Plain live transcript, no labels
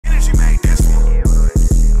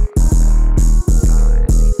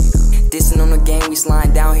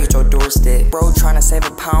reversed it. Bro tryna save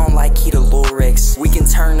a pound like he the Lorex. We can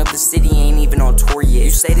turn up the city, ain't even on tour yet.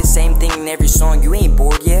 You say the same thing in every song, you ain't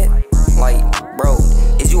bored yet? Like, bro,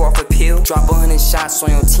 is you off a pill? Drop 100 shots on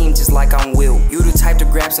your team just like I'm Will. You the type to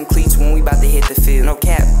grab some cleats when we bout to hit the field. No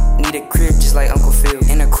cap, need a crib just like Uncle Phil.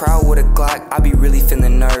 In a crowd with a Glock, I be really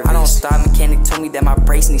feeling nervous. I don't stop, mechanic told me that my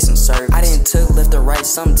brakes need some service. I didn't took left or right,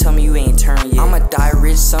 something tell me you ain't turned yet. I'ma die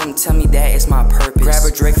rich, something tell me that it's my purpose. Grab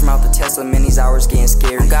a Drake from out the Tesla, man, these hours getting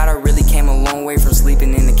scary. Oh God, I really came a long way from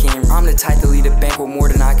sleeping in the Camry. I'm the type to lead a bank with more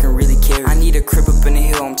than I can really carry. I need a crib up in the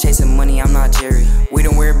hill, I'm chasing money, I'm not Jerry. We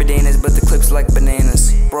don't wear bandanas, but the clips like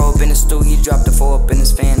bananas. Bro up in the stool, he dropped the 4 up in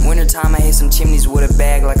his fan. Wintertime, I hit some chimneys with a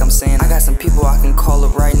bag like I'm Santa. I got some people I can call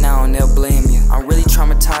up right now and they'll blame you. I'm really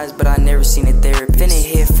traumatized, but I never seen a therapist. Finna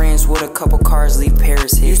hit friends with a couple cars, leave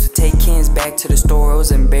Paris hit. Used to take Kens back to the store, it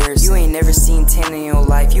was embarrassing. You ain't never seen 10 in your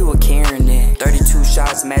life, you a Karen then. 32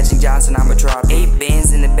 shots, Magic Johnson, I'ma drop 8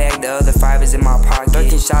 bands in the bag, the other 5 is in my pocket.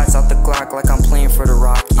 13 shots off the Glock like I'm playing for the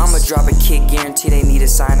Rockets. I'ma drop a kick, guarantee they need a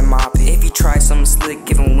sign of my pit. If you try something slick,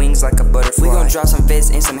 give them wings like a butterfly. We gon' drop some vets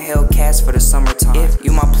and some Hellcats for the summertime. If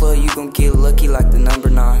you my plug, you gon' get lucky like the number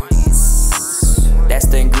 9. That's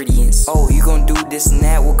the ingredients. Oh, you gon' do this and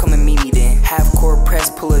that, well come and meet me then. Half court press,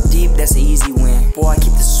 pull up deep, that's an easy win. Boy, I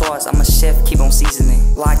keep the sauce, I'm a chef, keep on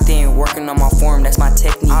seasoning. Locked in, working on my form, that's my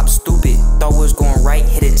technique. I'm stupid, thought was going right,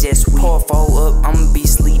 hit it just sweet. Pull a fold up, I'ma be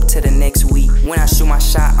sleep till the next week. When I shoot my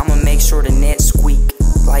shot, I'ma make sure the net squeak.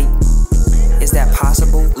 Like, is that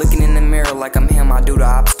possible? Looking in the mirror like I'm him, I do the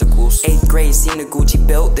obstacles. 8th grade, seen the Gucci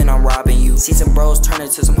belt, then I'm robbing you. See some bros turn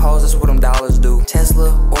into some hoes, that's what them dollars do.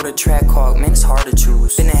 Tesla or the track hawk, man, it's hard to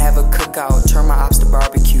choose. Finna have a cookout, turn my ops to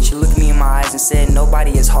barbecue. She looked me in my eyes and said,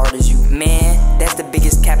 nobody as hard as you. Man, that's the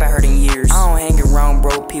biggest cap I heard in years. I don't hang around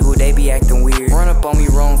broke people, they be acting weird. Run up on me,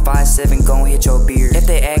 roam 5'7", gon' hit your beard. If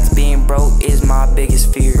they ask, being broke is my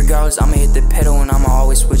biggest fear. Regardless, I'ma hit the pedal and I'ma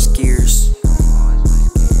always switch gears.